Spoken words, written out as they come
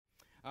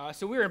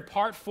So we're in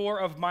part 4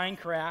 of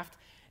Minecraft,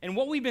 and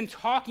what we've been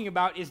talking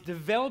about is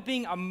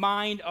developing a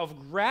mind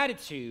of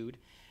gratitude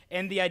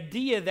and the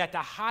idea that the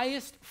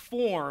highest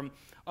form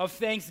of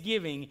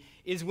thanksgiving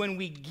is when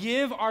we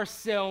give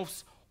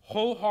ourselves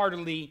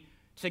wholeheartedly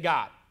to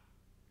God.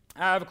 I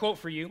have a quote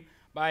for you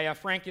by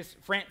Francis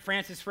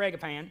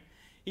Fragapane.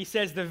 He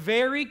says, "The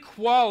very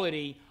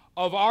quality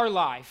of our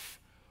life,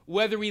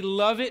 whether we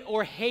love it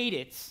or hate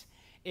it,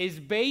 is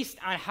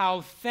based on how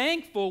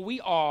thankful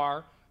we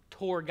are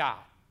toward God.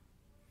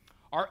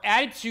 Our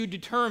attitude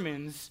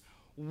determines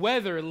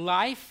whether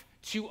life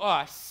to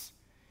us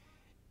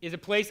is a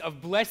place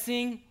of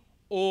blessing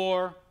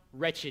or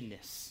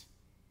wretchedness."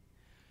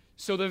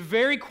 So the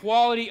very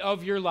quality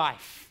of your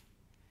life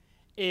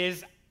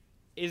is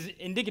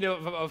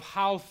indicative of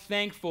how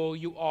thankful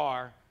you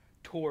are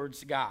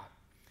towards God.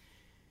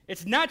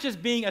 It's not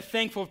just being a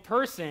thankful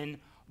person,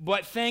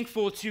 but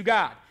thankful to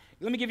God.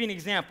 Let me give you an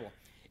example.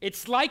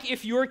 It's like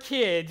if your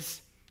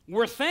kids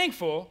were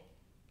thankful,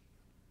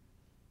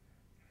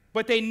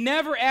 but they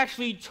never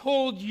actually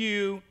told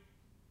you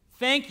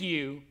thank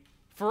you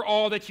for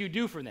all that you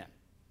do for them.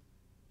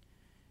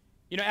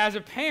 You know, as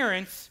a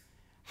parent,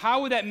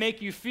 how would that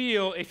make you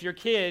feel if your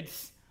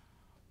kids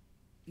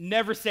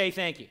never say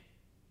thank you?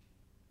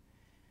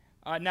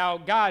 Now,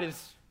 God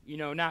is,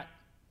 not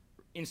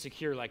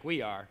insecure like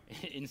we are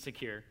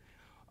insecure.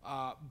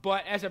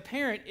 But as a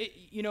parent,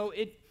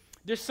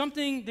 there's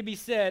something to be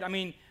said. I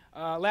mean,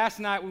 last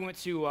night we went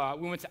to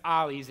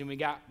Ollie's and we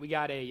got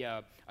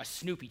a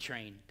Snoopy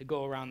train to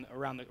go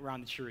around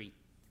the tree.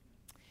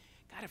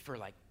 Got it for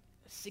like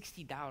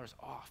 $60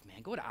 off,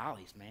 man. Go to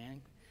Ollie's,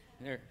 man.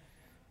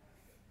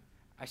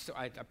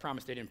 I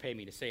promise they didn't pay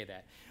me to say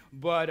that.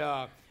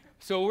 But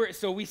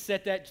so we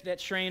set that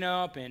train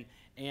up and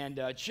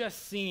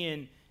just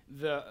seeing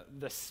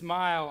the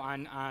smile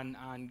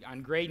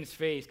on Graydon's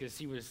face, because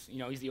he was,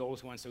 he's the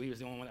oldest one, so he was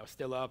the only one that was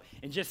still up,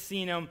 and just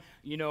seeing him,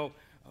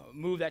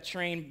 move that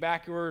train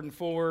backward and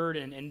forward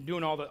and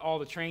doing all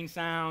the train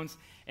sounds,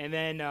 and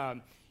then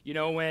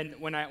when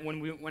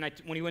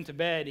he went to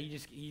bed,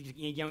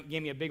 he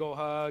gave me a big old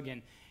hug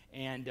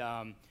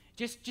and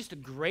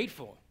just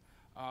grateful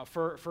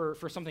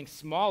for something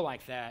small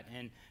like that,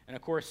 and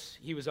of course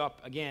he was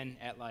up again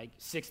at like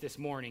 6 this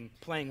morning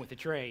playing with the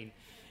train,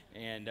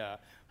 and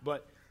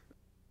but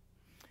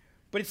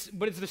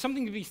there's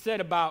something to be said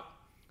about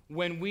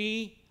when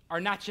we are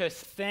not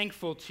just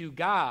thankful to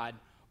God,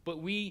 but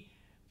we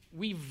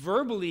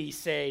verbally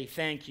say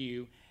thank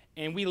you,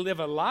 and we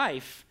live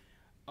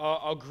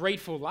a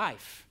grateful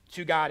life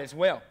to God as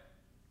well.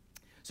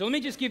 So let me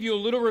just give you a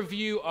little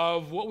review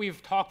of what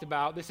we've talked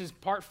about. This is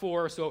part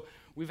 4, so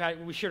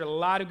we shared a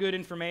lot of good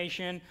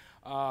information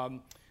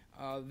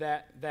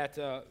that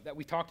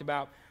we talked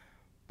about.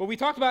 But we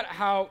talked about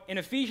how in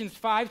Ephesians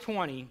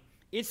 5:20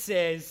 it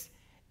says,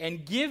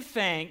 "And give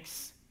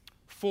thanks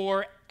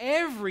for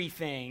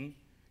everything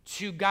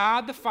to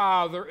God the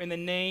Father in the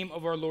name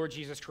of our Lord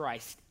Jesus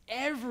Christ."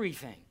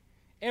 Everything.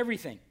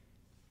 Everything.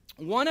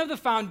 One of the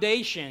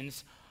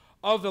foundations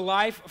of the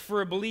life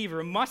for a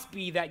believer must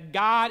be that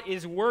God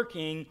is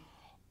working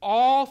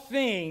all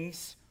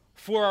things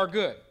for our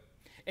good.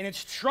 And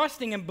it's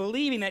trusting and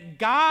believing that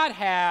God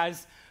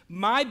has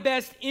my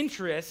best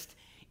interest,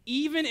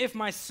 even if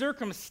my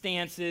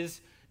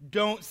circumstances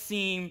don't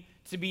seem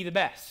to be the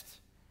best.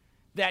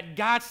 That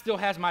God still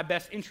has my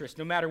best interest,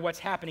 no matter what's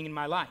happening in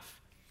my life.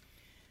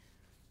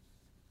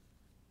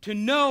 To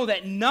know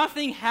that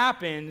nothing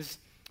happens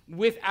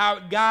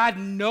without God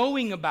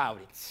knowing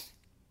about it.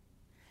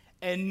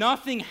 And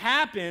nothing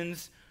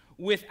happens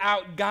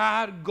without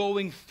God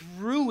going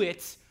through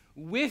it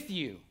with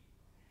you.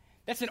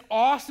 That's an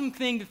awesome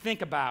thing to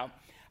think about,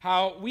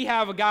 how we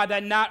have a God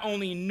that not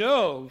only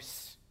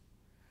knows,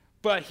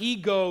 but he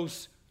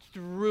goes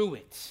through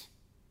it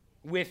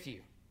with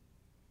you.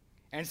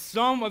 And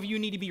some of you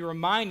need to be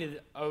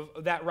reminded of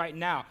that right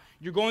now.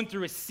 You're going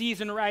through a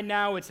season right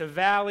now. It's a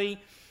valley,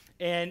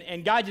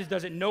 and God just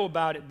doesn't know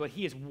about it, but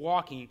he is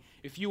walking.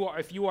 If you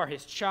are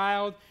his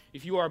child,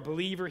 if you are a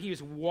believer, he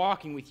is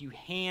walking with you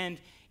hand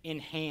in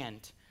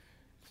hand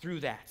through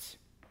that.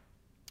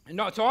 And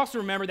to also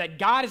remember that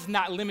God is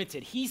not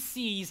limited. He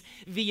sees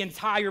the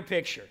entire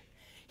picture.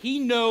 He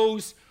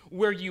knows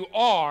where you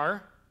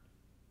are.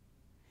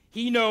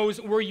 He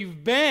knows where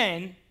you've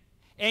been.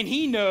 And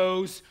he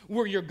knows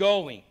where you're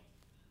going.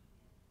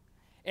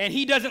 And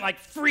he doesn't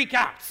freak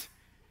out,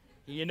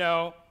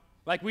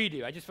 like we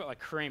do. I just felt like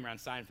Kramer on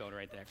Seinfeld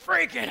right there.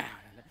 Freaking out.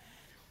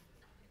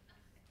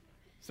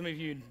 Some of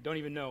you don't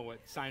even know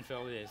what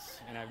Seinfeld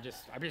is. And I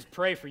just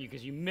pray for you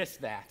because you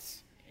missed that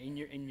in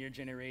your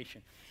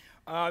generation.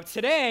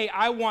 Today,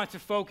 I want to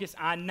focus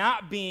on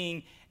not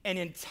being an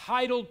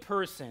entitled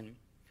person,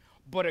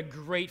 but a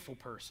grateful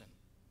person.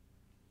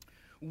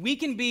 We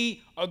can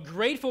be a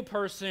grateful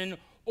person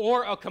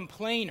or a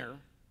complainer,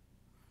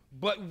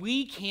 but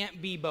we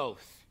can't be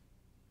both.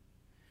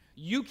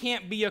 You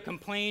can't be a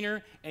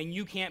complainer and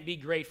you can't be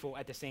grateful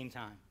at the same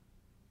time.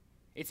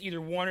 It's either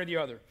one or the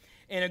other.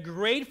 And a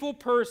grateful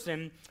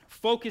person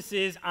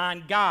focuses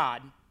on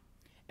God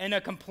and a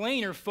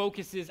complainer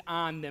focuses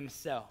on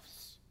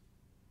themselves.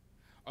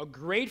 A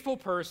grateful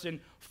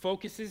person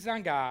focuses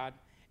on God,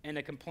 and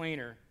a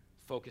complainer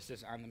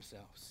focuses on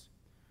themselves.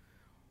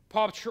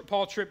 Paul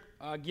Tripp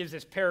gives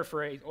this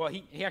paraphrase. Well,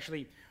 he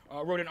actually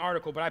wrote an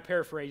article, but I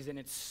paraphrased it, and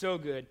it's so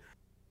good.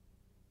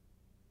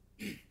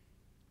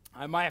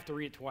 I might have to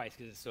read it twice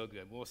because it's so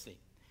good. We'll see.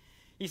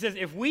 He says,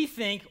 if we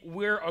think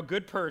we're a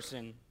good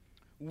person,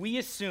 we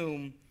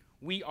assume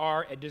we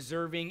are a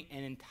deserving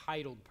and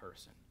entitled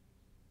person.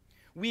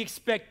 We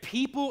expect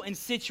people and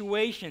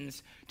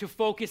situations to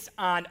focus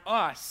on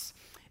us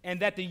and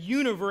that the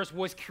universe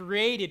was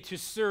created to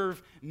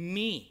serve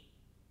me.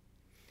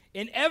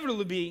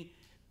 Inevitably,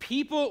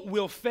 people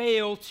will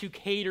fail to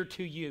cater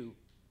to you.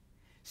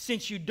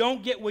 Since you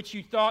don't get what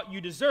you thought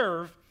you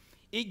deserve,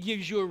 it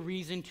gives you a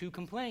reason to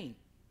complain.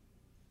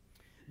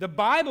 The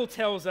Bible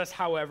tells us,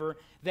 however,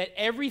 that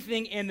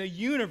everything in the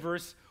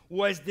universe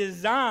was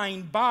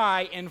designed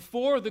by and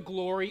for the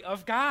glory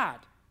of God.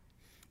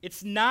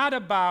 It's not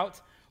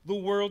about the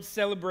world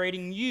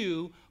celebrating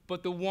you,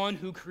 but the one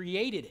who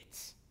created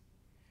it.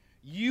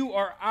 You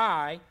or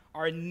I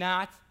are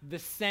not the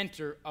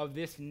center of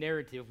this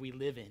narrative we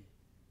live in.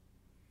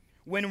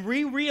 When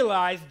we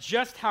realize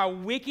just how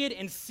wicked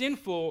and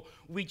sinful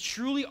we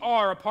truly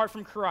are apart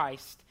from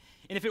Christ,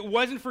 and if it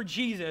wasn't for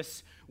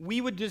Jesus, we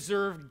would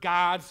deserve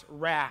God's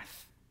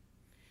wrath.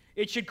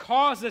 It should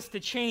cause us to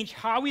change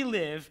how we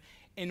live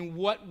and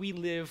what we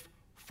live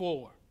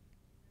for.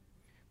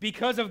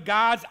 Because of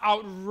God's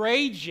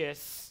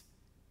outrageous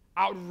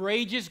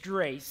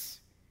grace,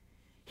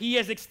 He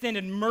has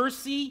extended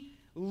mercy,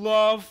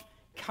 love,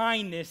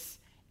 kindness,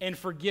 and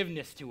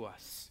forgiveness to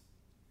us.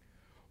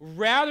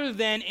 Rather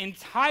than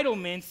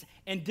entitlements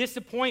and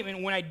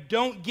disappointment when I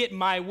don't get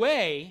my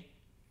way,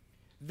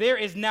 there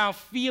is now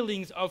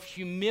feelings of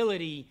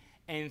humility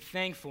and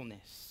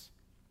thankfulness.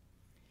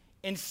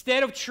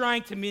 Instead of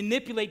trying to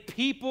manipulate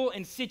people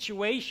and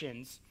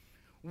situations,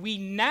 we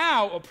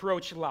now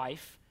approach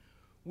life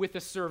with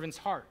a servant's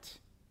heart.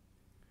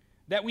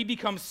 That we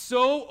become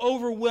so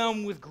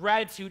overwhelmed with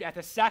gratitude at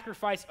the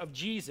sacrifice of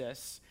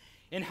Jesus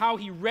and how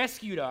he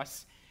rescued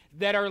us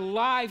that our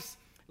lives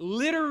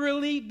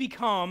literally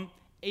become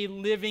a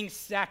living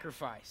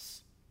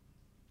sacrifice.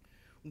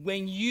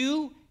 When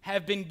you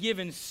have been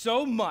given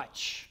so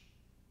much,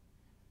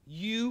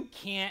 you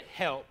can't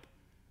help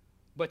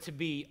but to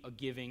be a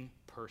giving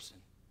person.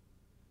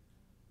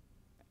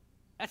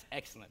 That's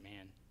excellent,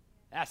 man.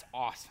 That's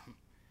awesome.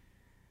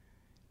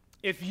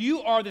 If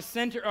you are the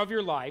center of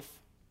your life,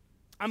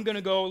 I'm going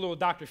to go a little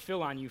Dr.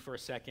 Phil on you for a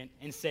second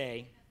and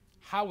say,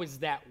 how is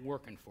that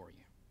working for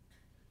you?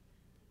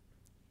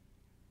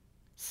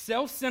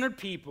 Self-centered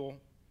people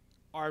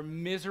are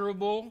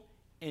miserable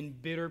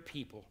and bitter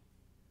people,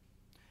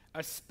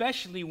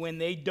 especially when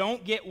they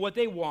don't get what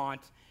they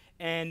want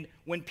and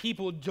when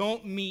people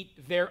don't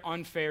meet their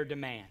unfair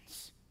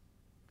demands.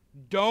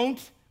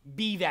 Don't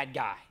be that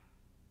guy.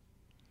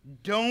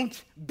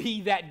 Don't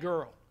be that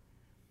girl.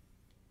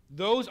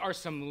 Those are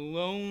some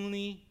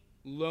lonely,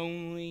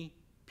 lonely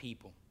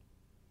people.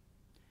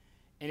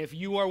 And if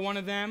you are one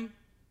of them,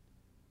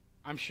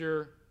 I'm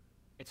sure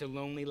it's a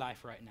lonely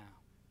life right now.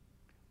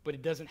 But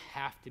it doesn't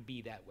have to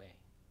be that way.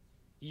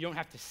 You don't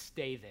have to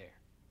stay there.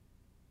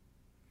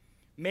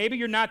 Maybe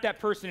you're not that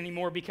person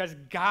anymore because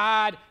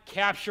God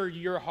captured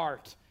your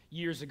heart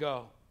years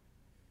ago.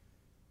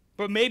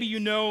 But maybe you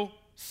know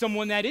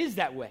someone that is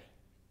that way.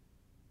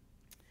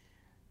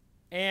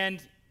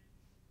 And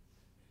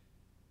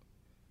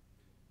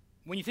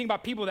when you think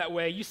about people that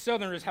way, you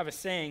Southerners have a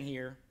saying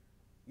here.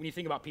 When you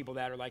think about people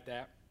that are like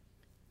that,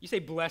 you say,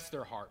 bless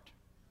their heart,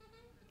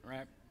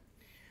 right?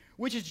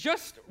 Which is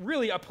just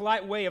really a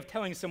polite way of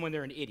telling someone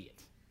they're an idiot.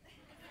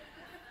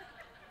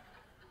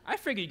 I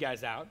figured you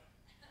guys out.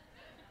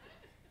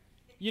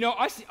 You know,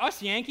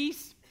 us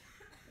Yankees,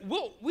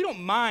 we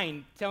don't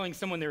mind telling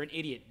someone they're an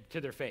idiot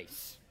to their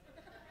face,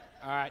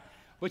 all right?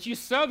 But you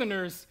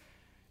Southerners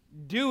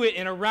do it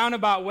in a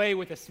roundabout way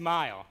with a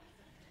smile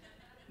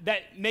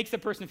that makes the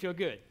person feel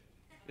good,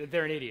 that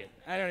they're an idiot.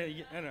 I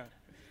don't know.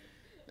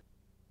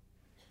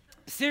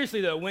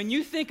 Seriously, though, when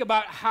you think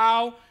about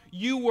how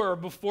you were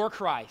before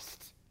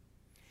Christ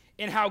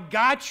and how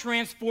God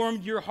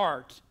transformed your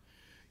heart,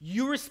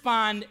 you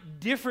respond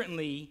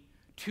differently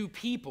to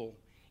people,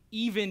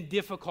 even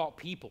difficult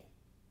people.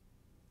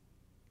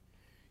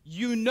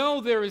 You know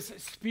there is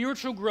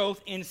spiritual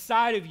growth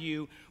inside of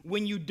you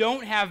when you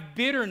don't have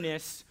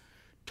bitterness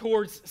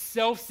towards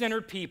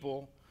self-centered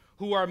people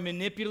who are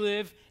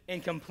manipulative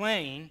and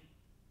complain,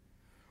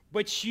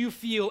 but you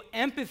feel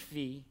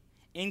empathy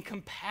and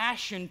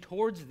compassion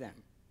towards them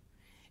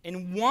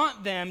and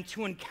want them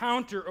to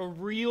encounter a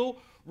real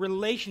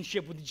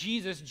relationship with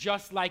Jesus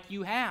just like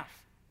you have.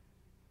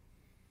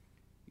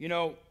 You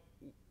know,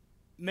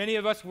 many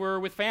of us were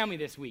with family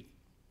this week.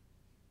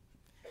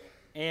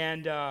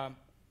 And,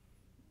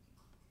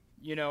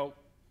 you know,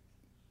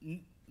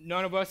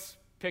 none of us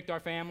picked our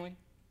family.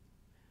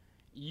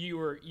 You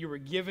were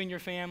given your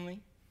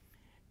family.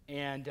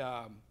 And,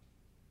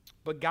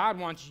 but God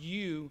wants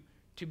you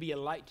to be a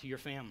light to your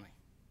family.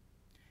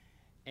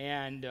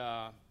 And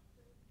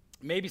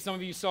maybe some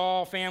of you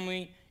saw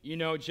family,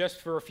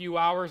 just for a few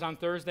hours on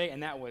Thursday,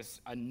 and that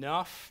was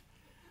enough.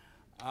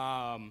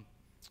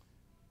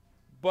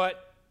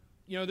 But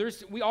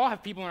we all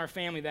have people in our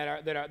family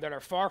that are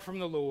far from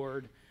the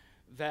Lord,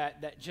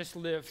 that just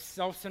live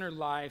self-centered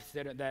lives,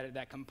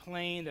 that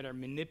complain, that are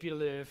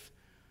manipulative.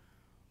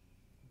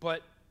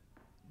 But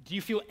do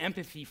you feel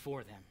empathy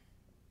for them?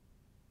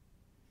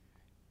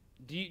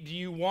 Do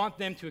you want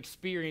them to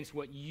experience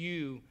what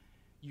you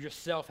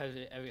yourself have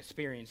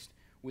experienced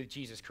with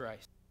Jesus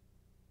Christ?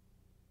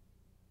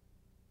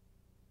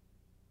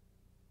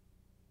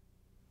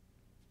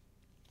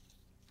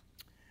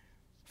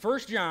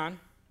 First John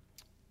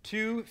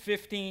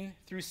 2:15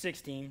 through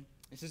 16.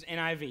 This is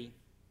NIV.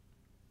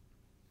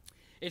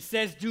 It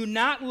says, "Do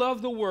not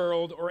love the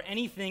world or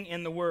anything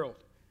in the world.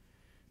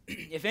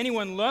 If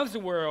anyone loves the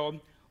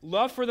world,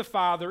 love for the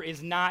Father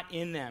is not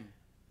in them.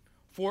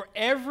 For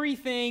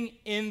everything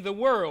in the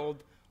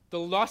world, the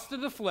lust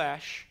of the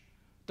flesh,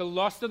 the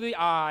lust of the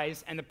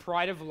eyes, and the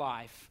pride of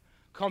life,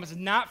 comes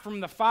not from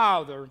the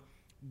Father,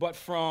 but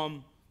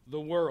from the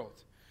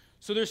world."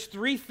 So there's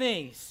three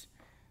things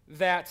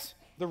that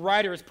the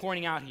writer is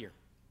pointing out here.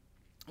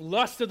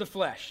 Lust of the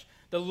flesh.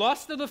 The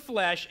lust of the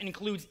flesh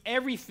includes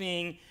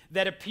everything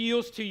that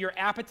appeals to your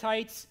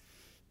appetites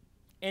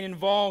and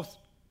involves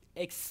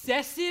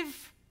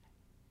excessive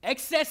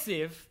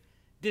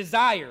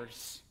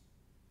desires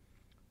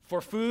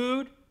for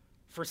food,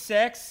 for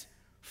sex,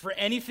 for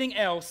anything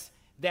else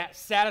that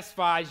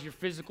satisfies your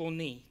physical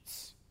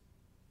needs.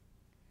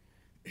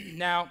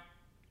 Now,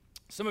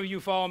 some of you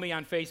follow me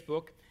on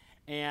Facebook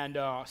and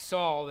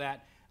saw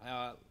that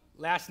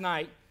last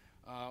night,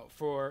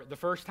 for the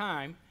first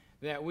time,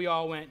 that we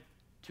all went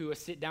to a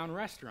sit-down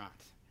restaurant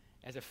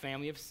as a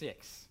family of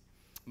 6.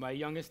 My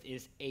youngest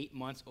is 8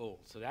 months old,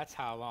 so that's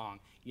how long.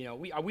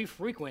 We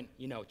frequent,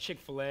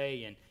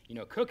 Chick-fil-A and,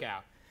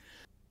 Cookout.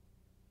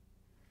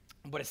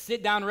 But a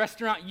sit-down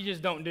restaurant, you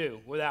just don't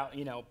do without,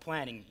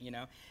 planning,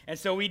 And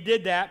so we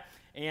did that,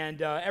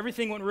 and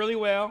everything went really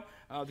well.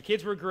 The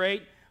kids were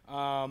great.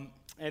 And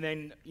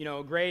then,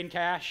 Gray and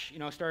Cash,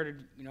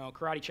 started,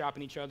 karate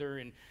chopping each other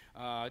and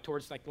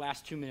towards the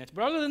last 2 minutes.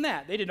 But other than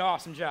that, they did an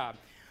awesome job.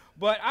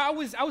 But I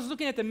was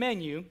looking at the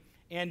menu,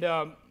 and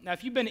now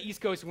if you've been to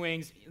East Coast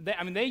Wings,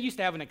 they used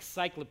to have an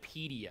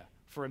encyclopedia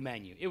for a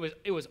menu.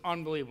 It was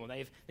unbelievable.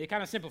 They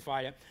kind of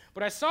simplified it.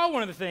 But I saw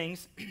one of the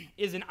things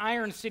is an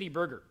Iron City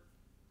burger.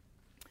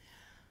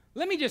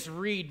 Let me just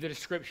read the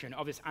description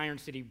of this Iron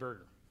City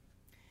burger.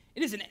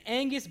 It is an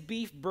Angus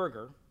beef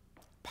burger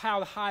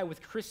piled high with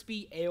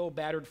crispy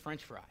ale-battered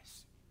French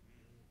fries,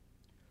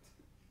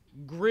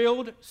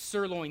 grilled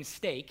sirloin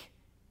steak,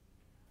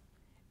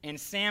 and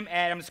Sam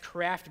Adams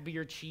craft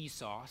beer cheese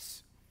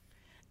sauce.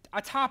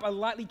 Atop a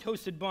lightly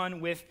toasted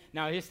bun with,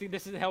 now this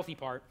is the healthy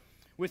part,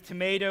 with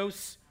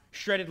tomatoes,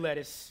 shredded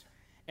lettuce,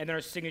 and then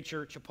our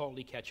signature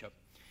chipotle ketchup.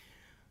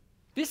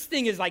 This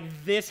thing is like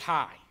this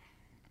high,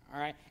 all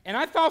right? And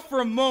I thought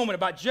for a moment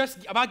about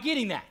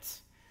getting that.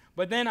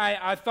 But then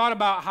I thought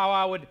about how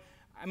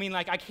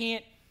I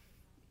can't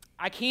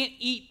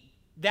eat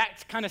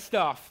that kind of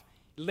stuff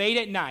late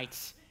at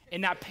night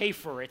and not pay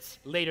for it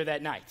later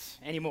that night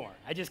anymore.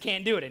 I just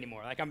can't do it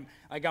anymore. I'm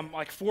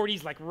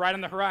 40's right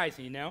on the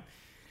horizon,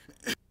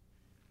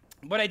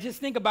 But I just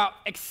think about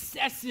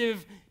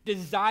excessive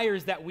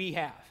desires that we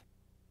have.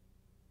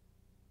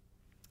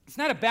 It's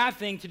not a bad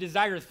thing to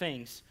desire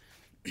things,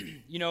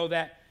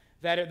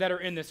 that are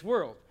in this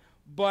world.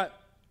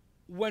 But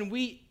when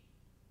we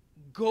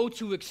go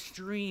to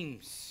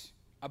extremes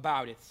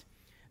about it,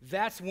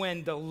 that's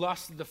when the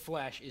lust of the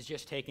flesh is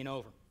just taking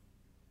over.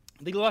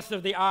 The lust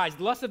of the eyes.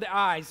 The lust of the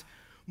eyes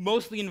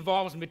mostly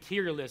involves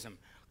materialism,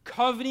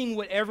 coveting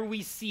whatever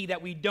we see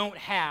that we don't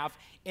have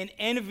and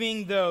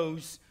envying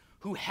those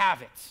who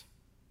have it,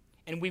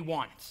 and we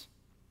want it.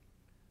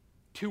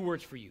 2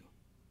 words for you: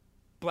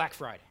 Black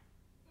Friday.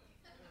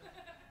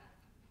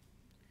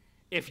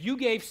 If you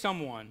gave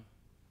someone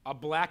a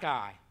black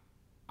eye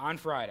on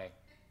Friday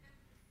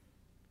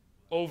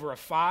over a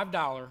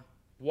 $5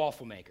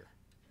 waffle maker,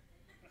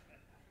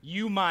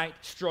 you might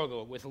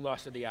struggle with the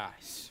lust of the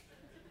eyes.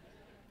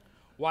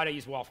 Why do I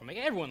use waffle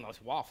maker? Everyone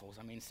loves waffles.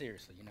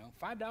 Seriously,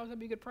 $5, that'd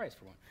be a good price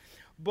for one.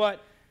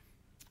 But,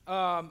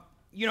 I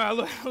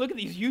look at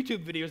these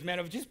YouTube videos, man,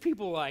 of just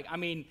people like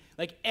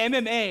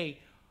MMA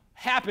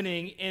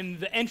happening in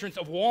the entrance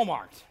of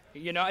Walmart.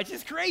 It's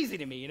just crazy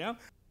to me,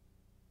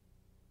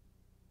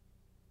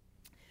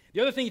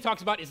 The other thing he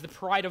talks about is the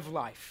pride of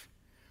life.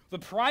 The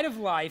pride of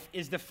life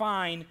is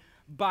defined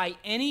by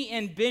any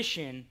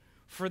ambition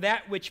for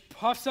that which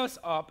puffs us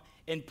up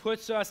and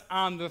puts us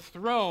on the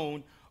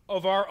throne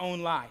of our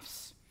own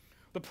lives.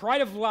 The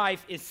pride of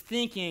life is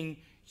thinking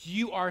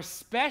you are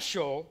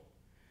special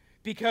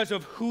because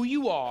of who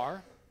you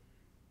are,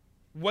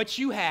 what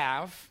you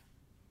have,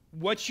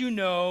 what you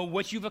know,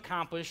 what you've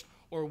accomplished,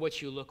 or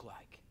what you look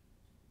like.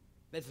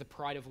 That's the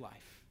pride of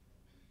life,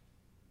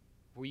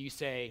 where you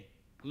say,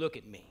 look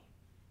at me.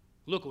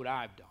 Look what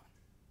I've done.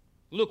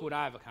 Look what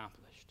I've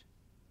accomplished.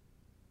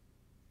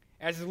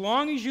 as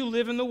long as you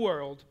live in the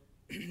world,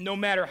 no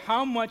matter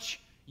how much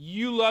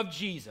you love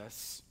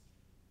Jesus,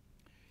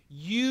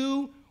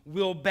 you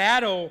will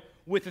battle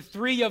with the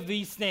three of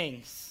these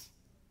things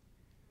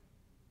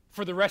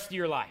for the rest of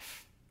your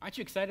life. Aren't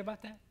you excited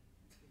about that?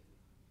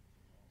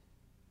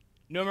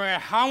 No matter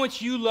how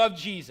much you love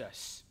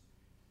Jesus,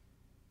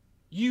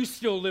 you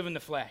still live in the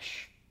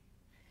flesh.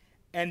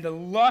 And the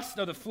lust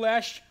of the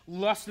flesh,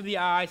 lust of the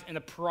eyes, and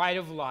the pride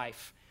of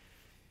life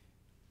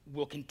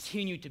will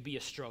continue to be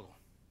a struggle.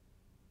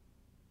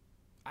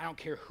 I don't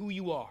care who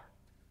you are.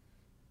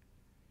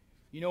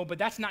 But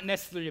that's not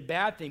necessarily a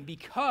bad thing,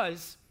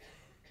 because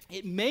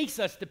it makes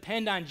us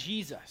depend on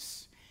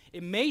Jesus.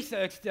 It makes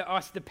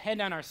us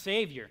depend on our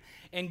Savior.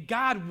 And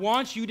God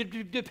wants you to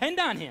depend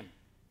on him.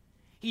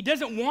 He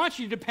doesn't want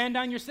you to depend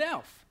on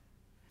yourself.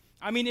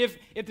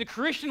 If the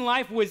Christian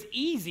life was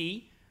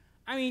easy,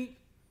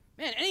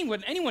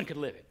 anyone could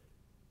live it.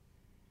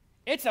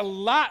 It's a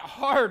lot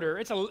harder,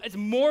 it's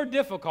more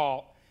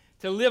difficult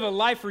to live a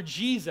life for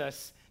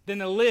Jesus than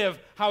to live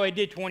how I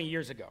did 20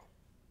 years ago.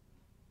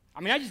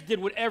 I just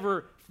did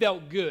whatever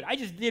felt good. I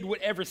just did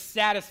whatever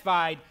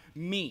satisfied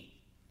me.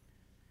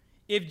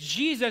 If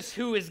Jesus,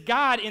 who is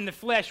God in the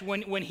flesh,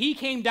 when he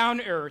came down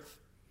to earth,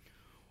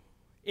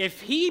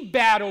 if he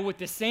battled with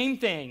the same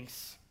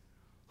things,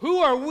 who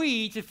are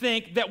we to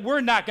think that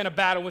we're not going to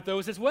battle with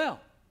those as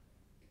well?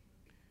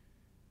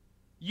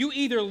 You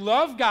either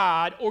love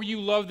God or you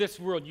love this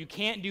world. You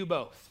can't do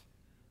both.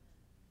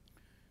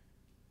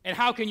 And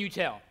how can you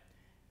tell?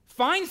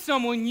 Find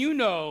someone you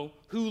know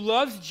who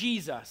loves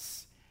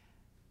Jesus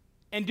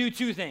and do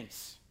two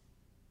things.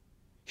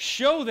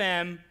 Show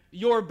them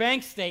your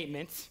bank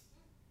statement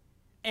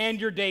and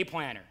your day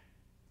planner.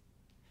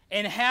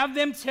 And have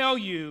them tell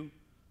you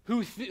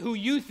who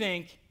you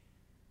think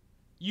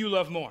you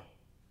love more.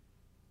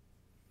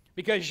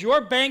 Because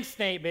your bank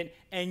statement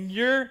and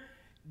your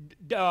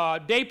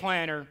day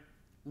planner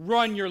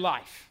run your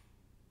life.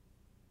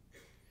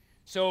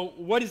 So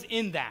what is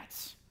in that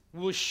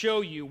will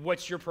show you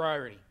what's your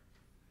priority.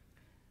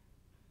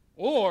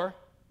 Or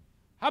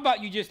how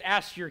about you just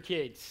ask your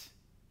kids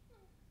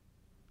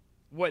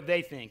what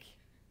they think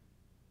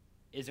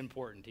is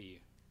important to you.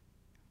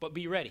 But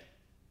be ready,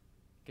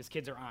 because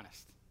kids are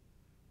honest.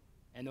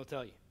 And they'll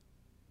tell you.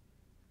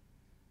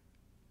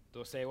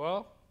 They'll say,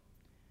 well,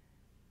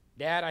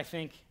 Dad, I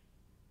think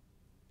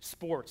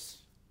sports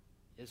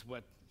is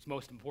what's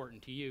most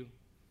important to you.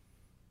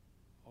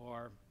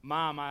 Or,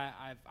 Mom,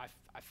 I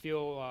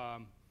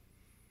feel,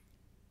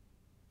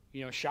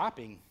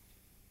 shopping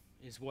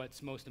is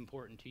what's most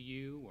important to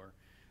you. Or,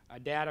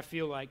 Dad, I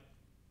feel like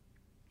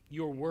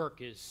your work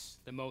is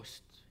the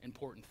most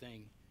important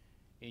thing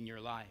in your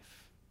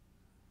life.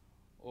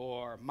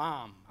 Or,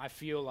 Mom, I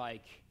feel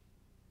like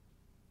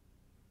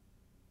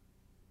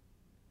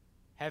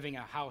having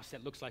a house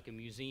that looks like a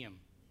museum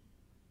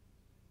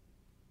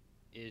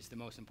is the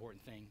most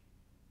important thing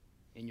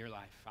in your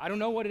life. I don't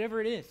know, whatever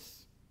it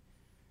is.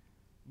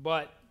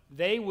 But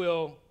they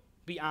will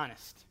be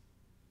honest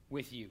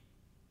with you.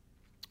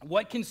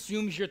 What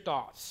consumes your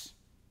thoughts?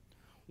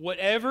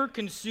 Whatever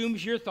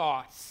consumes your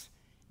thoughts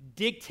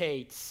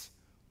dictates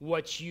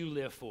what you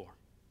live for.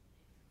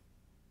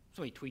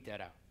 Somebody tweet that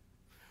out.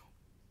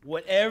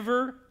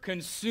 Whatever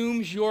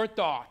consumes your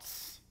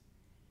thoughts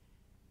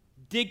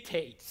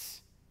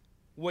dictates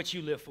what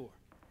you live for.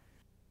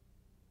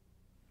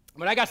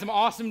 But I got some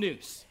awesome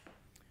news.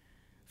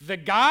 The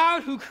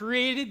God who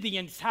created the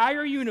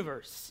entire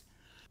universe,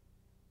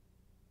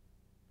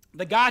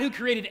 the God who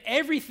created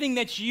everything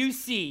that you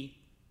see,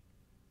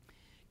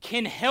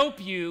 can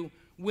help you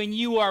when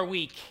you are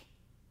weak,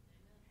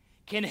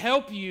 can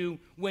help you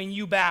when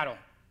you battle.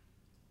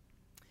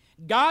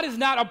 God is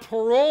not a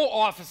parole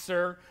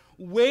officer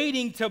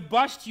waiting to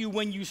bust you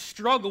when you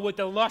struggle with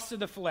the lust of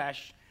the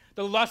flesh,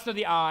 the lust of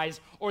the eyes,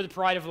 or the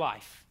pride of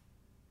life.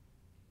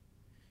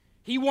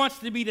 He wants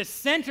to be the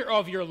center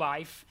of your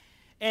life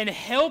and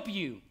help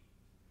you.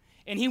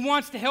 And he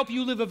wants to help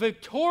you live a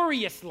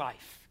victorious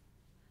life.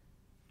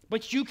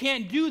 But you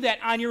can't do that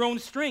on your own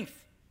strength.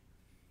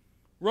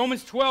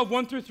 Romans 12,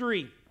 1 through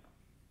 3.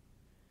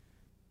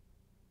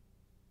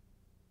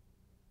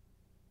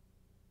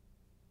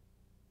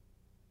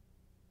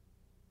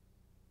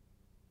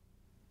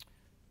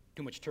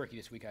 Too much turkey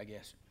this week, I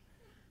guess.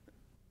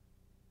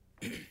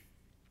 It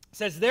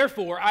says,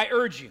 therefore, I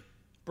urge you,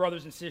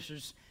 brothers and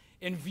sisters,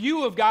 in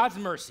view of God's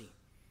mercy,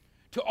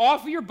 to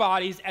offer your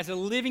bodies as a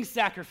living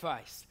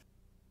sacrifice,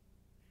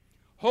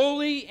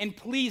 holy and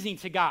pleasing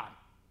to God.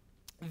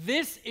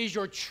 This is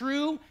your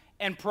true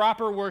and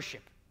proper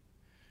worship.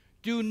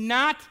 Do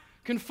not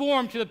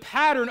conform to the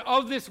pattern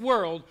of this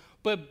world,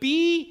 but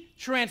be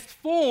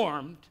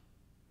transformed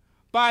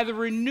by the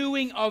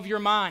renewing of your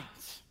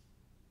minds.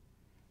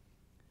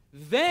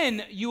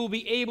 Then you will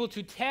be able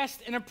to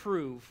test and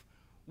approve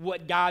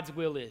what God's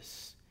will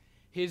is,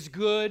 his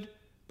good,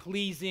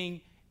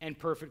 pleasing, and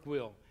perfect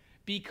will,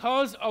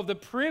 because of the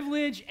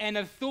privilege and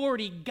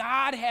authority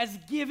God has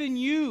given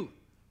you.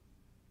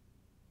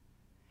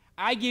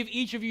 I give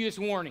each of you this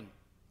warning.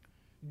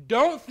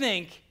 Don't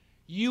think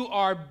you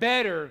are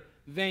better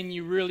than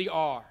you really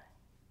are.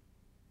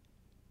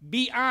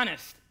 Be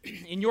honest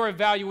in your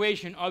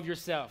evaluation of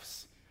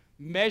yourselves,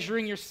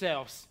 measuring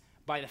yourselves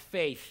by the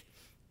faith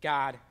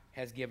God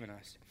has given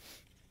us.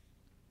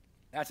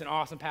 That's an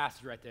awesome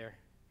passage right there.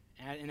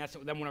 And that's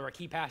one of our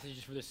key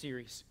passages for this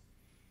series.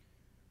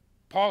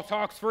 Paul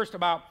talks first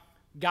about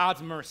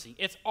God's mercy.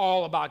 It's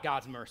all about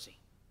God's mercy.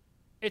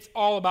 It's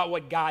all about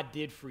what God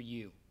did for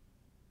you.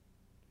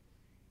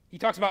 He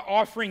talks about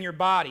offering your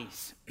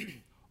bodies,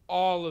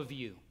 all of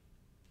you.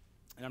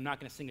 And I'm not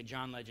going to sing a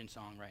John Legend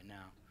song right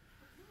now.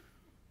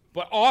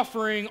 But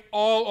offering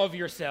all of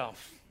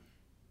yourself.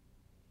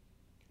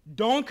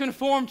 Don't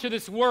conform to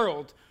this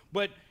world,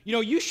 but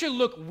you should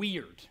look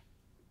weird.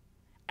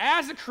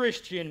 As a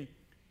Christian,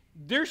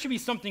 there should be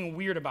something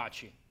weird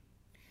about you.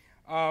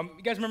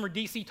 You guys remember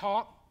DC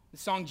Talk, the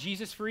song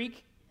Jesus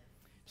Freak?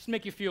 Just to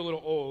make you feel a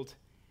little old.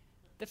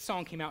 That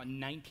song came out in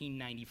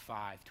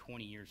 1995,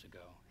 20 years ago.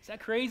 Is that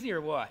crazy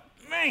or what?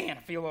 Man,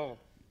 I feel old.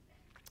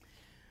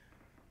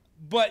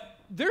 But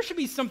there should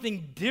be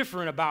something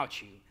different about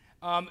you.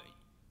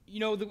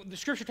 The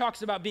scripture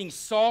talks about being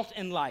salt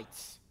and light.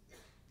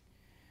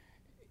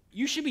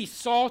 You should be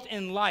salt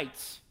and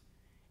light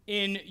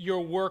in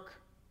your work.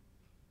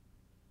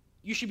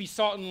 You should be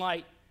salt and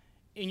light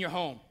in your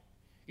home.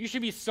 You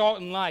should be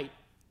salt and light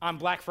on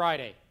Black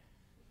Friday.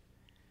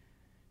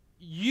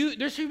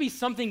 There should be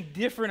something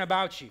different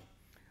about you.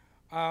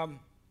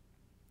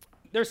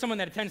 There's someone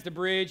that attends the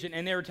Bridge,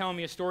 and they were telling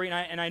me a story,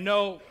 and I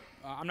know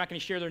I'm not going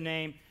to share their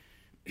name,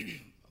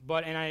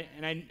 but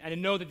I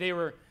know that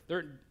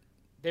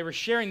they were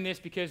sharing this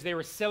because they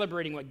were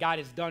celebrating what God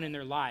has done in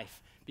their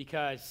life,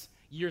 because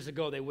years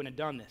ago they wouldn't have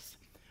done this.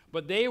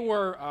 But they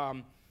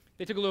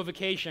took a little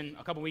vacation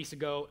a couple weeks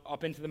ago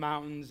up into the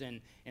mountains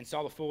and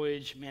saw the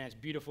foliage. Man, it's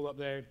beautiful up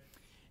there.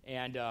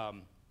 And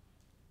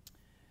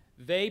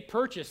they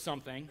purchased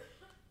something.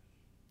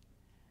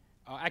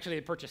 Actually,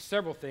 they purchased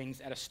several things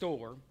at a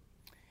store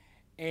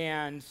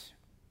and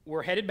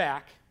were headed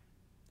back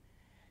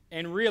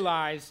and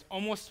realized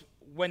almost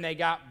when they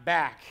got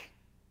back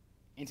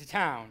into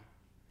town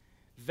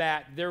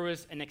that there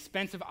was an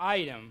expensive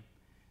item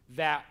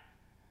that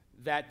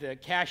the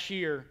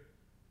cashier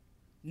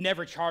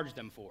never charged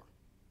them for.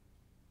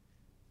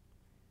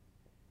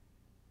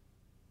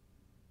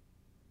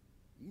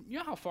 You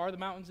know how far the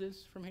mountains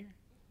is from here?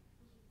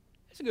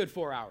 It's a good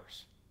 4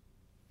 hours.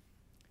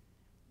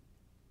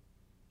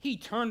 He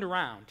turned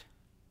around,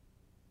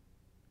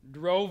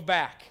 drove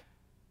back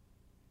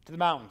to the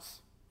mountains,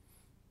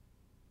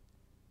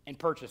 and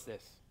purchased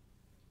this.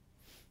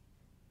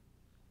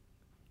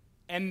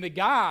 And the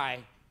guy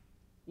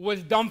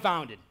was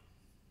dumbfounded,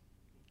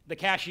 the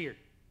cashier.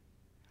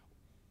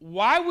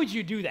 Why would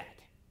you do that?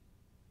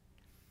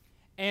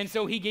 And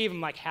so he gave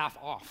him like half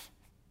off.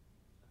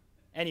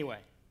 Anyway.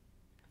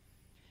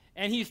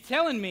 And he's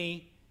telling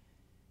me,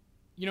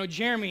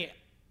 Jeremy,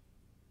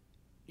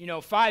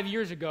 5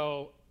 years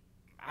ago,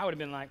 I would have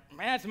been like,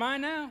 man, that's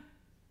mine now.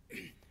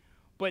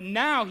 But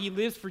now he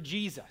lives for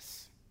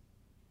Jesus.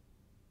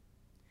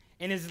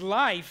 And his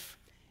life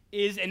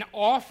is an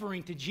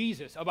offering to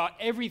Jesus about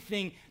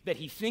everything that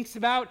he thinks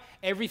about,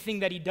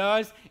 everything that he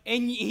does.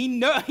 And he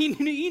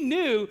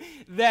knew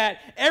that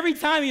every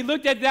time he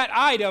looked at that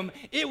item,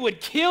 it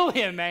would kill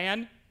him,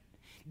 man,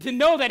 to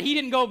know that he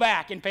didn't go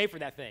back and pay for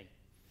that thing.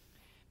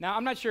 Now,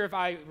 I'm not sure if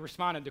I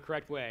responded the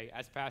correct way.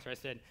 As a pastor, I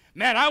said,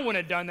 man, I wouldn't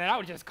have done that. I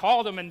would have just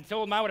called him and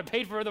told him I would have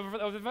paid for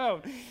the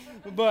phone.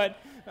 But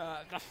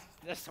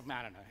that's,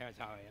 I don't know. That's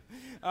how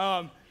I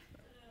am.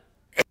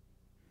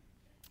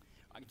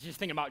 Just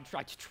thinking about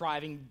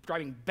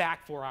driving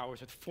back 4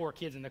 hours with 4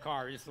 kids in the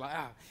car. Just like,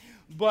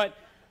 But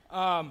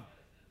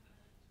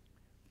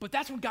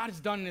that's what God has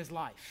done in his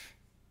life.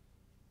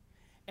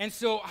 And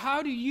so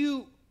how do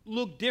you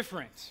look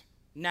different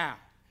now?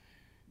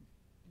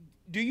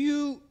 Do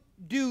you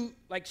do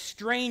like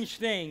strange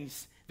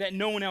things that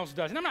no one else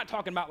does? And I'm not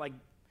talking about what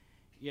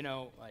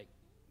am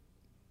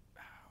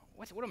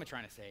I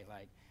trying to say?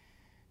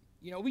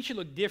 We should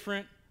look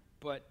different,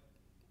 but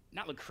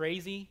not look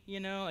crazy,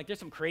 there's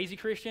some crazy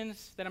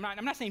Christians that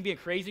I'm not saying be a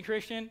crazy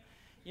Christian,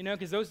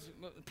 because those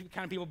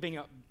kind of people bring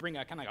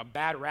a kind of like a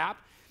bad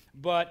rap,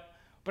 but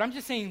I'm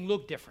just saying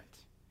look different.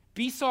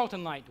 Be salt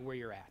and light to where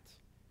you're at.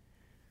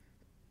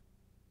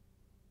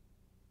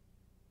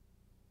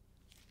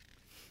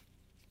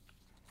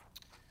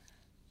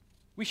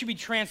 We should be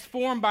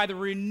transformed by the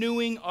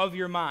renewing of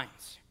your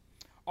minds.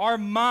 Our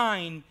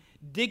mind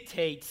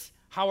dictates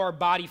how our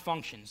body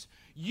functions.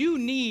 You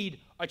need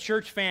a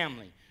church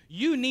family.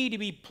 You need to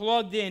be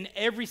plugged in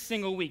every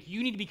single week.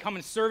 You need to be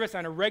coming to service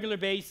on a regular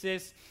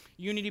basis.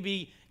 You need to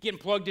be getting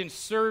plugged in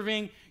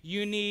serving.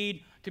 You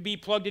need to be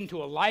plugged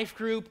into a life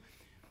group.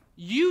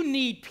 You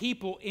need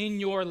people in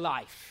your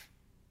life.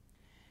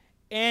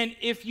 And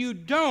if you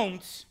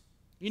don't,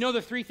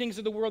 the 3 things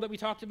of the world that we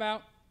talked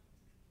about?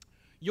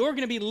 You're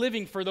going to be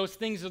living for those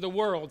things of the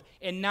world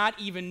and not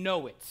even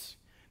know it.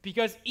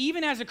 Because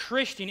even as a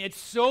Christian, it's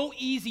so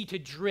easy to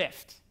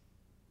drift.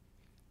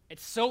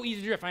 It's so easy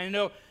to drift. I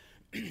know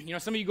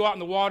Some of you go out in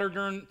the water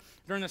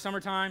during the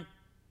summertime,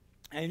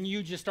 and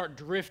you just start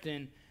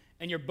drifting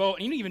in your boat,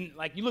 and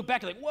you look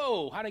back, you're like,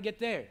 whoa, how'd I get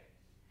there?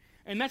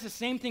 And that's the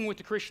same thing with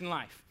the Christian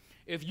life.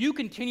 If you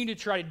continue to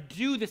try to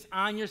do this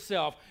on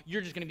yourself,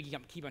 you're just going to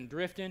keep on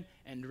drifting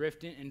and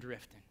drifting and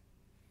drifting.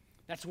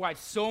 That's why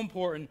it's so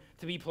important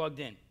to be plugged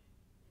in.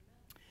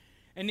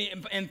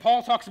 And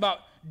Paul talks about,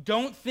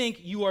 don't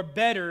think you are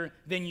better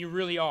than you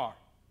really are.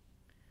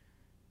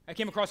 I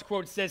came across a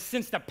quote that says,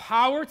 since the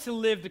power to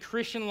live the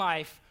Christian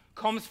life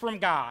comes from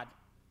God,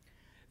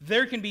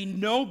 there can be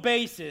no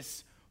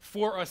basis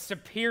for a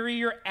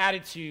superior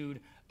attitude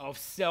of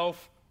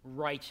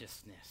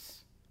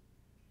self-righteousness.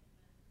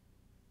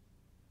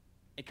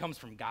 It comes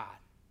from God.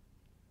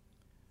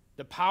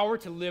 The power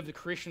to live the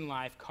Christian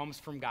life comes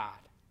from God.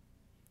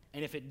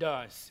 And if it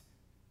does,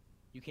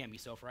 you can't be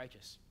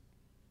self-righteous.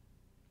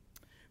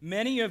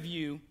 Many of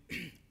you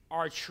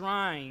are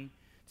trying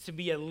to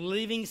be a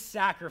living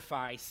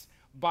sacrifice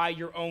by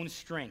your own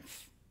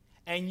strength,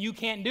 and you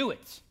can't do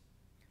it.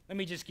 Let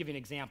me just give you an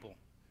example.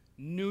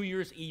 New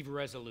Year's Eve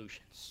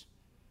resolutions.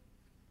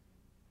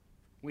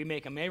 We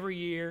make them every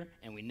year,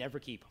 and we never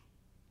keep them.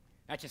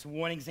 That's just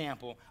one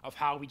example of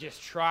how we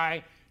just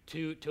try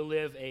to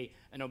live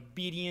an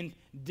obedient,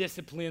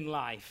 disciplined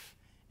life.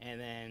 And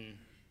then,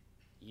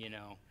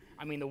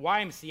 the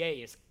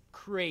YMCA is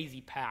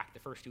crazy packed the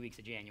first 2 weeks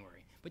of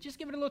January. But just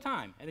give it a little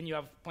time, and then you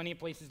have plenty of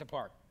places to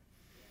park.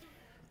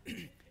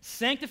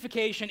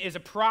 Sanctification is a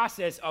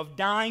process of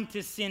dying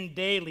to sin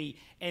daily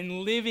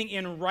and living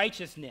in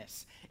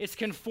righteousness. It's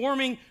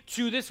conforming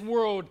to this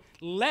world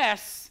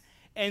less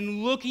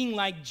and looking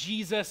like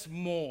Jesus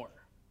more.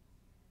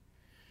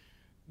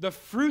 The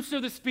fruits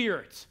of the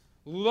Spirit,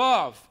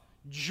 love,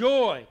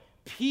 joy,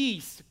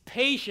 peace,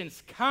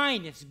 patience,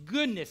 kindness,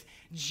 goodness,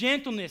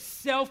 gentleness,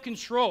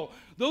 self-control,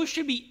 those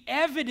should be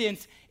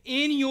evidence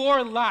in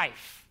your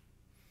life.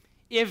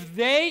 If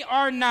they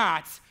are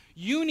not,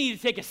 you need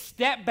to take a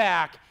step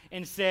back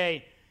and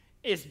say,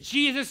 is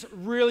Jesus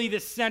really the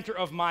center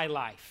of my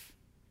life?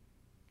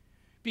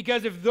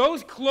 Because if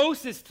those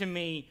closest to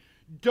me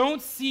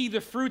don't see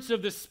the fruits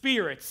of the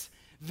spirits,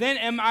 then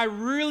am I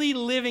really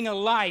living a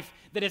life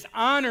that is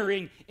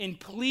honoring and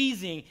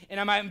pleasing, and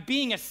am I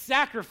being a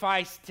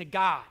sacrifice to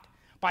God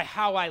by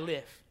how I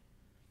live?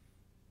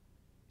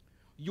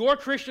 Your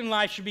Christian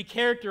life should be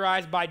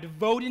characterized by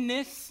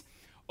devotedness,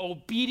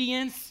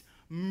 obedience,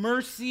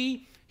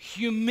 mercy,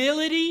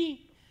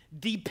 humility,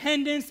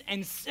 dependence,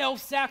 and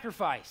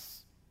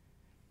self-sacrifice.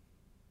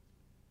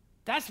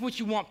 That's what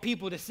you want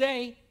people to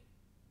say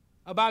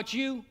about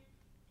you.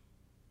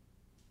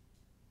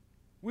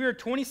 We are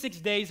 26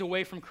 days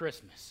away from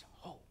Christmas.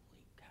 Holy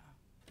cow.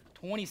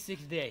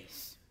 26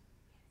 days.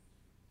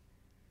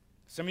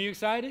 Some of you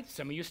excited,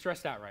 some of you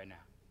stressed out right now.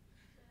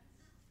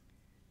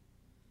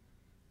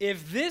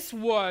 If this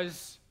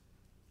was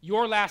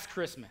your last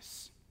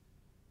Christmas,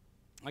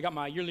 I got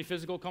my yearly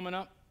physical coming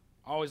up.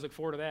 I always look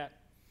forward to that.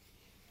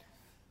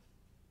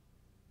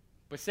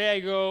 But say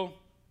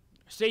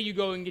you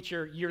go and get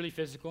your yearly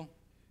physical.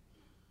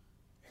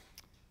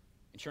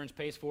 Insurance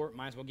pays for it,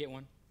 might as well get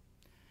one.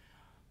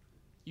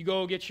 You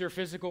go get your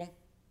physical,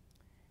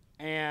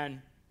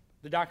 and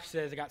the doctor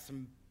says, I got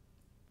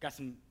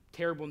some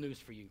terrible news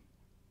for you.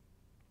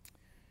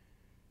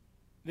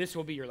 This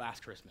will be your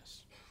last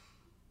Christmas.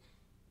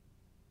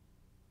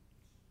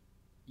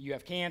 You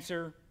have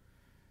cancer.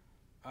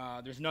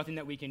 There's nothing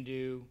that we can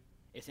do.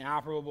 It's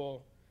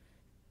inoperable,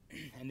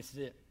 and this is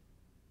it.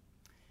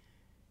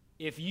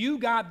 If you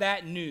got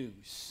that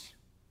news,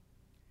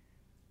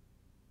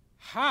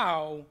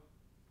 how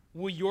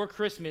will your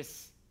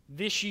Christmas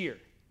this year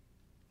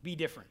be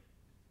different?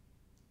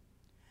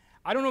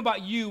 I don't know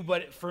about you,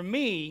 but for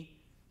me,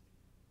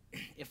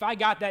 if I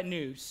got that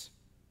news,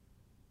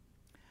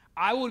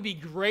 I would be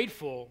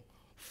grateful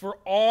for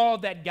all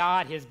that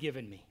God has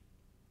given me.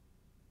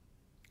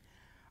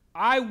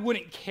 I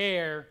wouldn't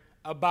care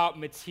about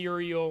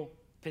material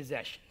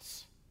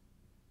possessions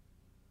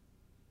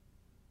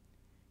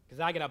because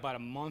I got about a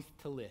month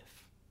to live.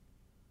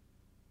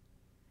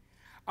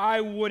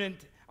 I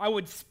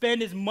would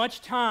spend as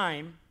much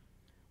time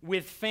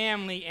with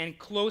family and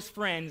close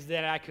friends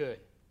that I could.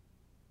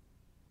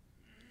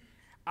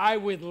 I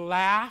would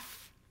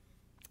laugh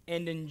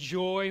and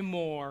enjoy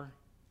more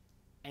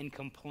and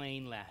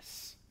complain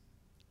less.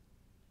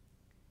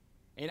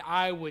 And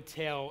I would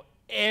tell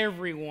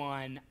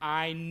everyone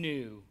I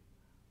knew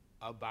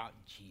about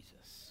Jesus.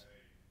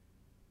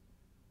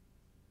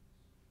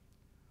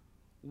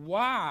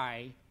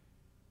 Why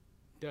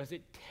does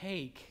it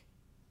take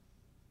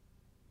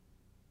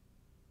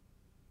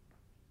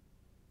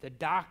the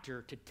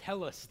doctor to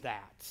tell us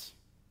that,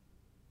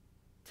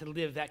 to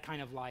live that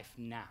kind of life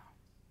now?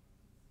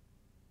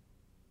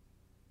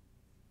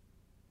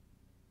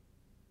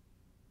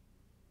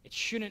 It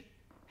shouldn't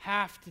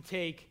have to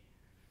take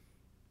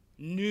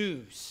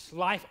news,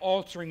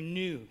 life-altering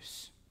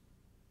news,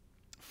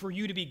 for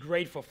you to be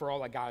grateful for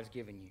all that God has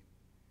given you.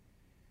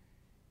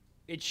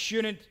 It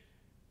shouldn't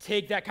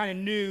take that kind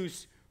of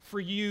news for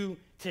you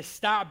to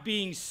stop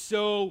being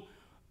so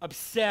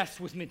obsessed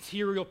with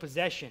material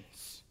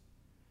possessions.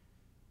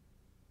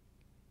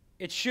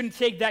 It shouldn't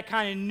take that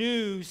kind of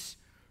news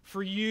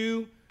for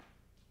you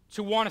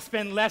to want to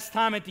spend less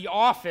time at the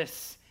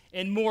office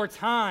and more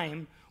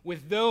time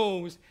with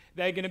those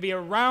that are going to be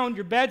around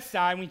your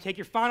bedside when you take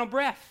your final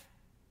breath.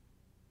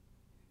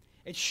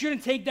 It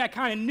shouldn't take that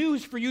kind of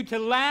news for you to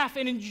laugh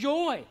and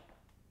enjoy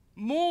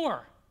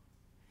more.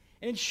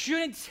 And it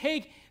shouldn't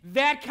take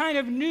that kind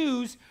of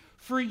news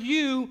for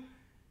you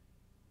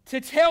to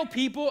tell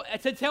people,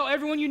 to tell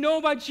everyone you know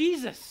about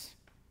Jesus.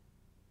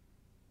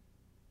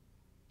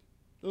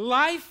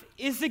 Life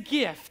is a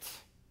gift,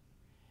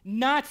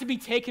 not to be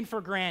taken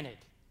for granted.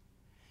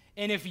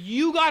 And if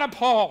you got a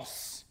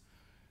pulse,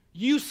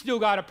 you still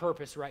got a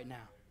purpose right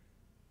now.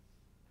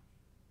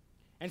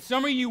 And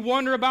some of you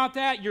wonder about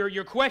that.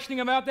 You're questioning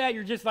about that.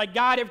 You're just like,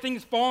 God,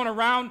 everything's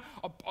falling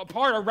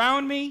apart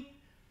around me.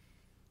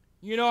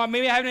 You know,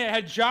 maybe I haven't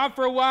had a job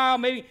for a while.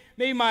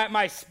 Maybe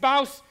my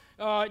spouse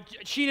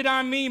cheated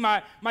on me.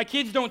 My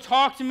kids don't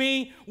talk to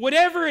me.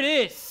 Whatever it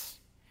is,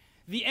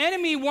 the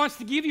enemy wants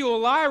to give you a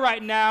lie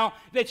right now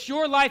that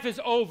your life is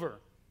over,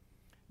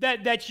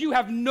 that you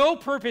have no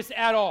purpose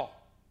at all.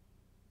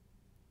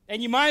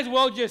 And you might as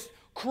well just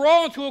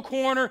crawl into a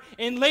corner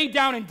and lay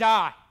down and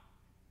die.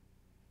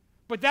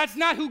 But that's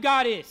not who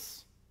God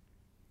is.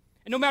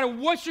 And no matter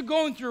what you're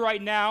going through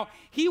right now,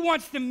 He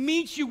wants to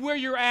meet you where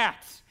you're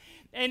at.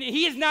 And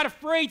He is not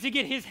afraid to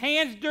get His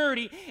hands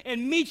dirty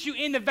and meet you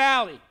in the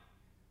valley.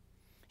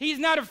 He's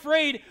not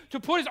afraid to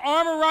put His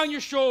arm around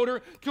your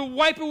shoulder to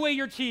wipe away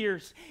your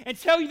tears and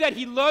tell you that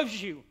He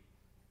loves you.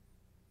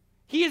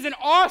 He is an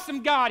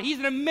awesome God. He's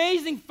an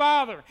amazing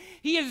Father.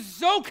 He is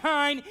so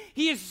kind.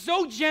 He is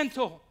so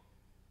gentle.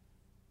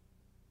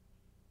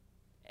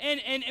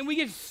 And we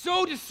get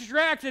so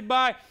distracted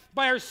by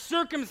our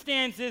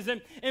circumstances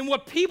and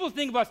what people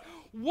think of us.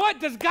 What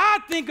does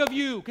God think of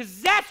you?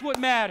 Because that's what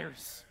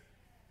matters.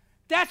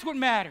 That's what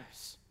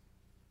matters.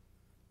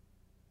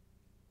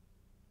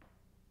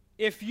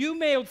 If you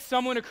mailed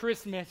someone a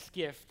Christmas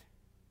gift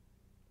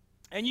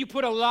and you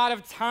put a lot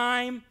of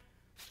time,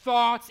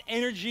 thoughts,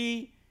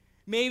 energy,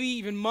 maybe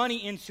even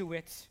money into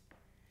it,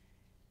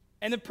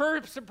 and the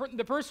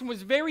person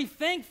was very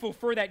thankful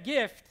for that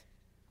gift,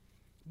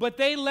 but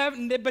they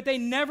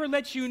never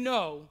let you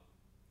know,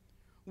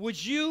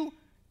 would you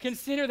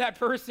consider that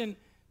person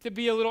to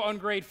be a little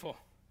ungrateful?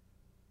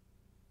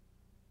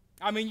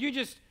 I mean,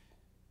 you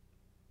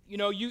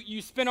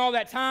spend all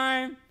that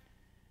time,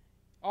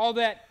 all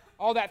that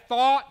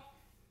thought,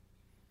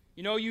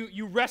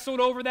 you wrestled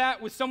over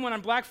that with someone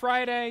on Black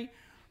Friday,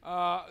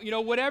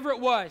 whatever it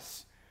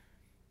was.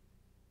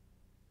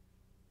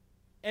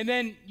 And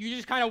then you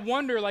just kind of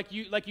wonder, like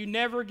you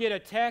never get a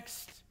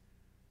text,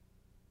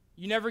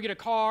 you never get a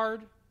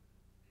card,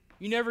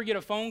 you never get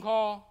a phone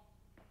call.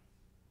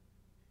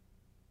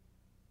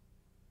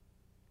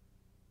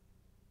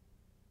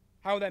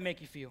 How would that make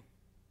you feel?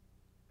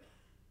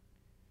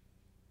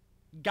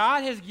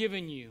 God has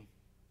given you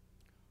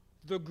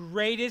the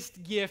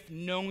greatest gift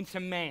known to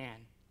man,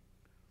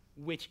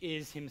 which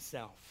is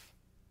Himself.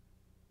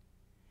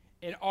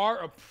 And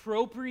our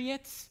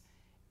appropriate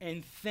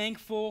and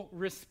thankful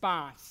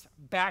response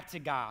back to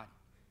God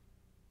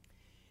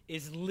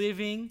is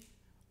living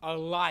a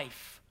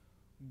life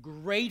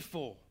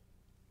grateful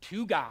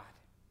to God.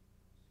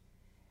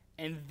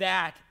 And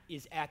that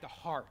is at the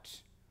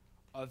heart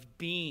of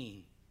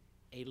being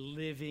a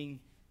living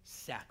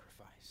sacrifice.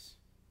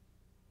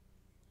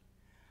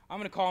 I'm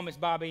going to call Miss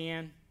Bobby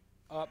Ann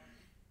up.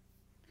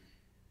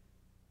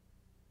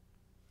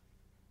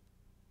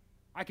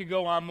 I could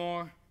go on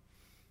more.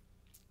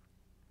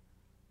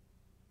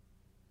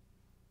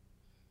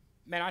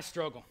 Man, I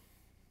struggle.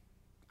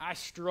 I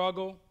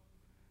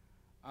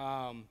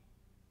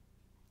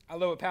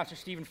love what Pastor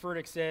Stephen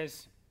Furtick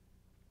says.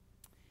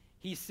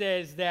 He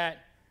says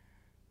that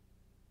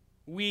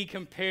we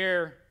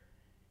compare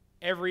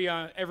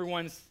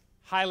everyone's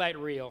highlight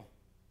reel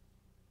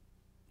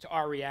to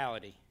our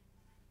reality.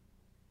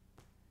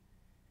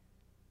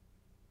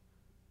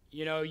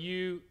 You know,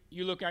 you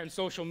look on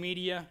social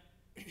media,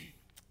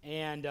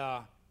 and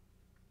and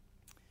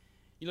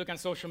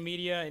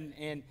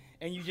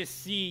you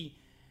just see,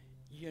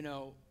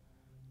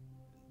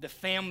 the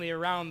family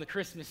around the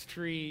Christmas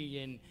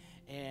tree,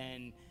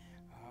 and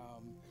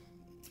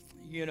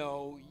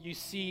you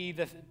see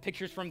the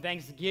pictures from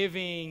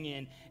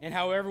Thanksgiving and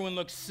how everyone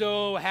looks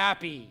so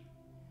happy.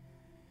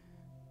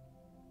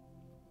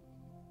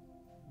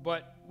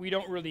 But we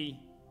don't really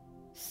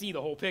see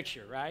the whole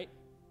picture, right?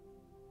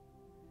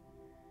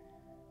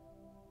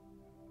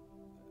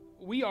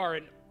 We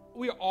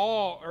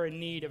all are in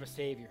need of a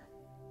Savior.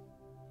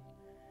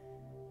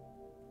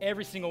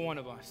 Every single one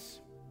of us.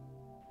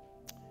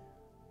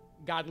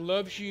 God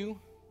loves you.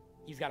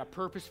 He's got a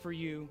purpose for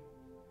you.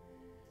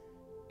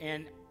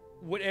 And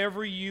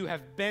whatever you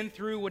have been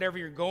through, whatever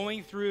you're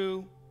going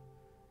through,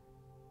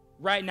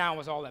 right now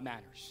is all that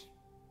matters.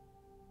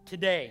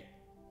 Today,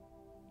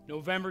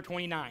 November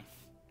 29th,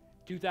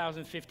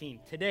 2015.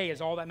 Today is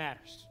all that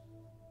matters.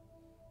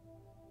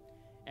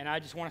 And I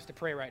just want us to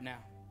pray right now.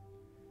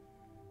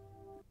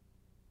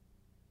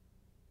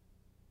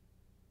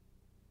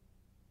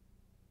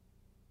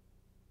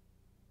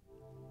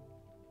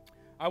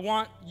 I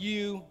want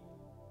you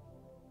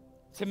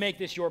to make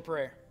this your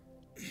prayer.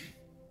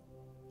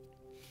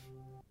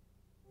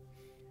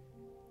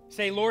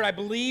 Say, Lord, I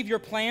believe your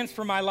plans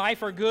for my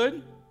life are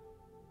good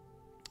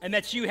and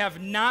that you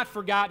have not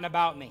forgotten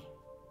about me.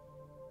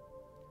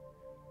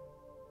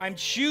 I'm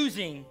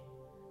choosing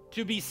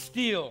to be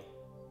still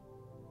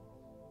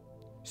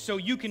so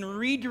you can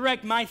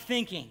redirect my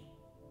thinking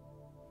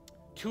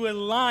to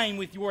align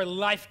with your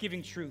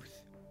life-giving truth.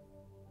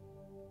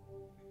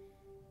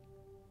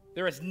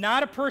 There is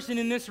not a person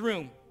in this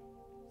room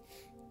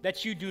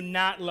that you do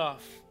not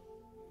love,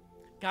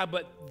 God,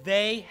 but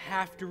they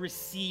have to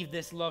receive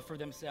this love for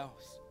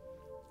themselves.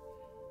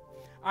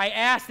 I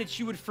ask that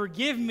you would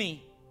forgive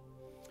me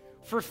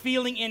for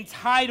feeling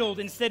entitled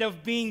instead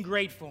of being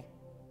grateful.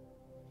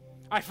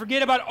 I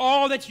forget about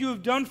all that you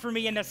have done for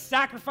me and the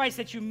sacrifice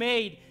that you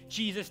made,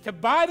 Jesus, to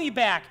buy me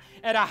back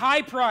at a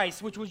high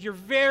price, which was your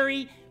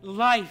very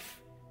life.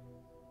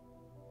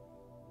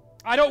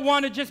 I don't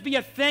want to just be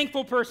a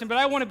thankful person, but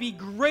I want to be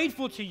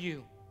grateful to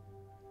you.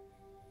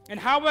 And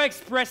how I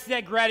express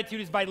that gratitude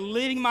is by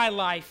living my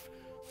life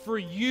for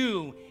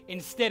you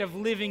instead of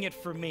living it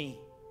for me.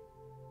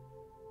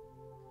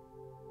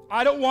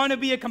 I don't want to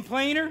be a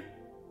complainer,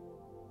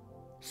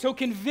 so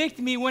convict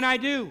me when I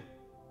do.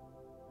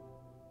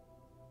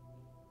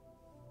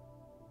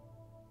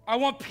 I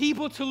want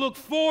people to look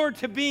forward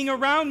to being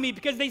around me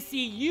because they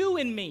see you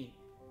in me.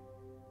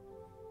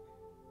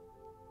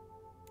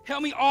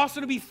 Help me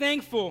also to be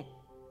thankful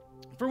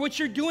for what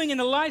you're doing in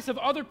the lives of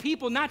other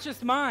people, not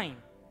just mine.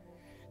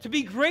 To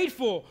be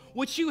grateful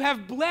what you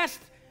have blessed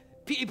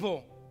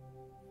people,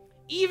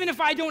 even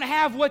if I don't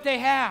have what they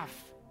have.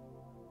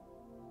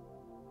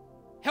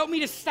 Help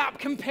me to stop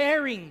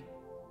comparing.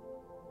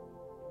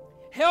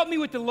 Help me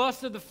with the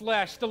lust of the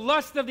flesh, the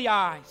lust of the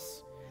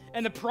eyes,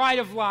 and the pride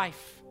of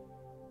life.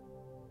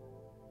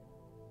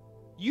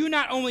 You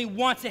not only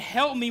want to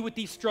help me with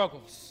these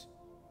struggles,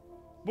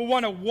 but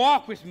want to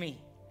walk with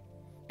me.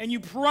 And you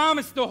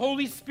promise the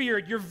Holy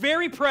Spirit, your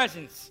very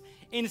presence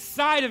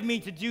inside of me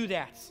to do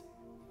that.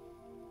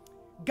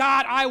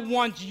 God, I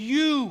want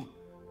you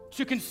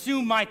to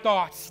consume my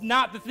thoughts,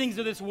 not the things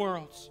of this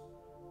world.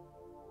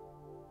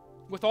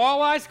 With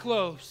all eyes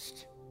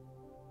closed,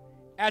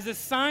 as a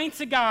sign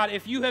to God,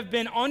 if you have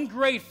been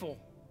ungrateful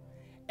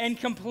and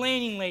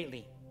complaining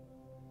lately,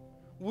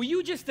 will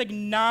you just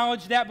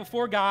acknowledge that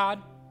before God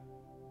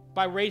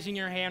by raising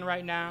your hand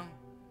right now?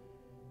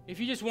 If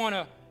you just want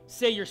to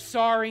say you're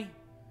sorry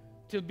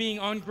to being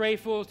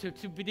ungrateful, to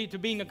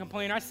being a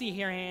complainer, I see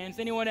here hands.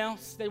 Anyone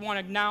else? They want to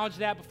acknowledge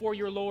that before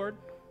your Lord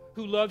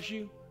who loves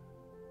you?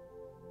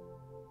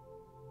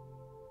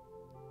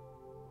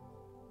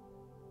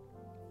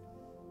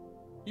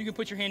 You can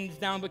put your hands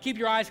down, but keep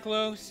your eyes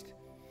closed.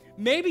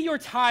 Maybe you're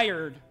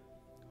tired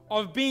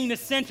of being the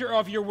center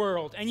of your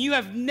world, and you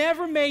have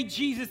never made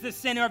Jesus the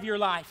center of your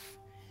life.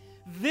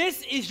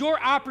 This is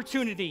your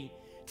opportunity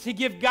to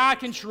give God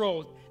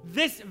control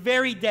this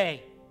very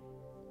day.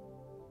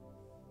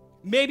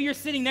 Maybe you're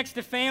sitting next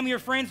to family or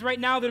friends right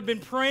now that have been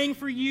praying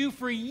for you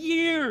for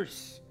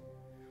years,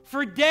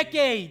 for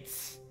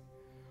decades,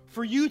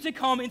 for you to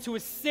come into a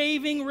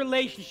saving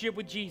relationship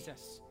with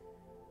Jesus.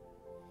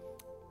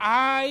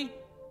 I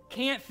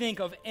can't think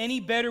of any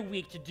better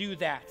week to do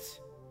that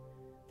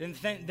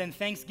than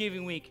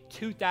Thanksgiving week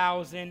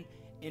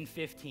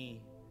 2015.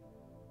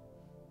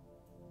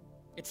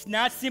 It's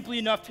not simply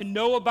enough to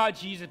know about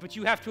Jesus, but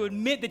you have to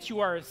admit that you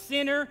are a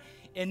sinner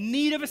in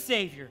need of a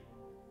Savior.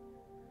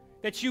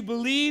 That you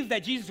believe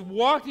that Jesus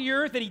walked the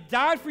earth, that he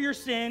died for your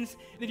sins,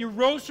 that he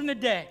rose from the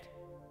dead.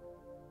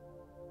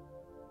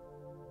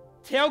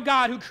 Tell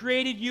God, who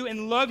created you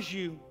and loves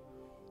you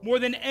more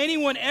than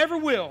anyone ever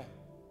will,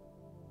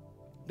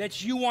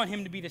 that you want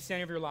him to be the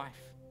center of your life.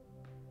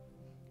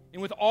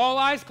 And with all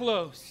eyes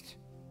closed,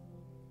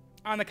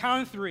 on the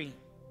count of 3,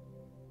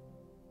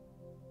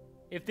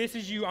 if this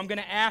is you, I'm going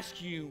to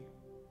ask you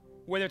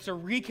whether it's a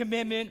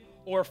recommitment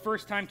or a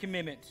first-time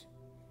commitment.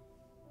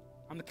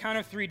 On the count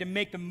of 3, to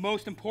make the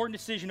most important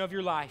decision of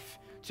your life,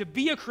 to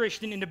be a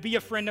Christian and to be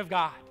a friend of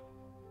God.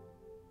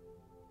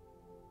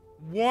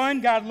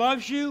 1, God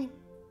loves you.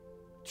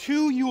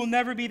 2, you will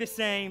never be the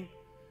same.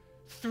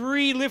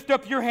 3, lift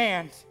up your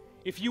hands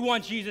if you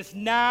want Jesus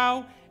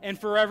now and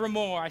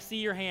forevermore. I see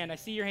your hand. I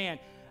see your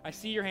hand. I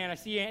see your hand. I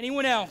see your hand.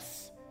 Anyone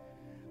else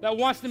that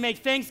wants to make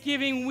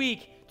Thanksgiving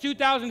week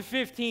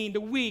 2015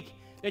 the week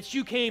that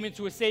you came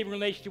into a saving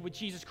relationship with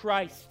Jesus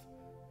Christ?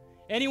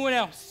 Anyone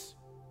else?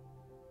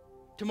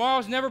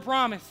 Tomorrow's never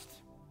promised.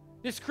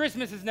 This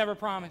Christmas is never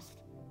promised.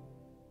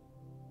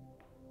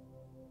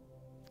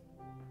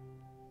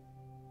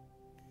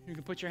 You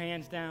can put your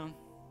hands down.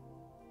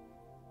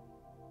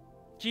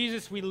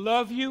 Jesus, we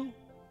love you.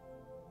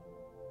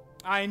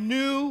 I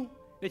knew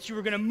that you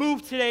were going to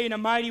move today in a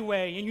mighty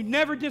way, and you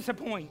never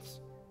disappoint.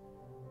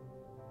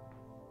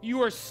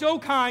 You are so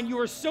kind. You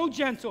are so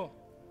gentle.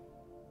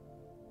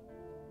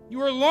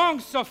 You are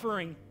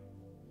long-suffering.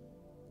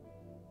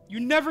 You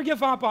never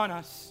give up on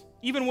us,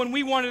 even when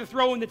we wanted to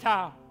throw in the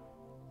towel.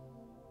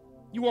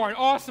 You are an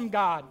awesome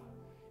God,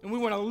 And we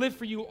want to live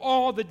for you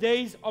all the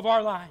days of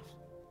our lives.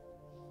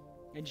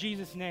 In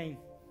Jesus' name,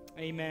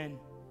 amen.